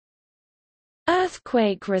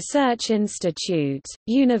Earthquake Research Institute,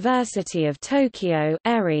 University of Tokyo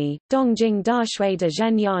ERI, Dongjing Dashueda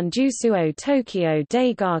Zhenyan Jusuo Tokyo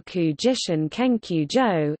Daigaku Jishin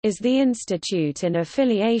Kenkyu-jo is the institute in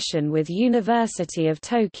affiliation with University of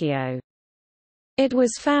Tokyo. It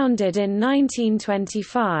was founded in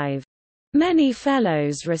 1925. Many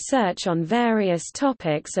fellows research on various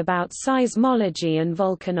topics about seismology and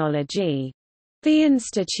volcanology. The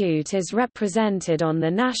institute is represented on the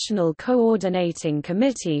National Coordinating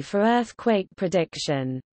Committee for Earthquake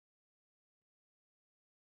Prediction.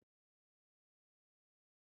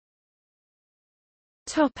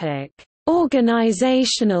 Topic: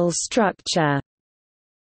 Organizational structure.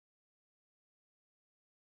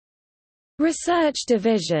 Research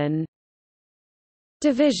Division,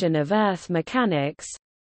 Division of Earth Mechanics,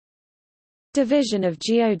 Division of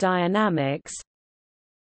Geodynamics,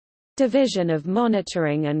 Division of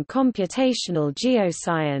Monitoring and Computational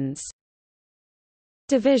Geoscience,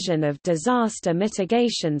 Division of Disaster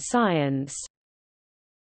Mitigation Science,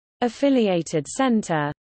 Affiliated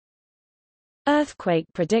Center, Earthquake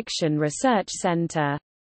Prediction Research Center,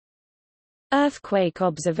 Earthquake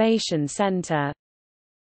Observation Center,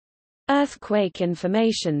 Earthquake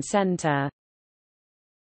Information Center,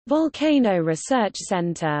 Volcano Research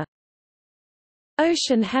Center,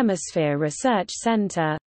 Ocean Hemisphere Research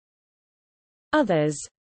Center, Others,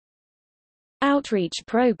 Outreach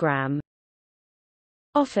Program,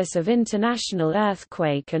 Office of International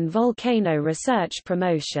Earthquake and Volcano Research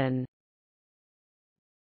Promotion.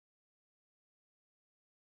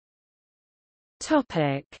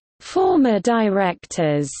 Topic: Former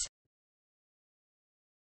directors.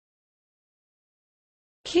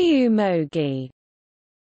 Kyu Mogi,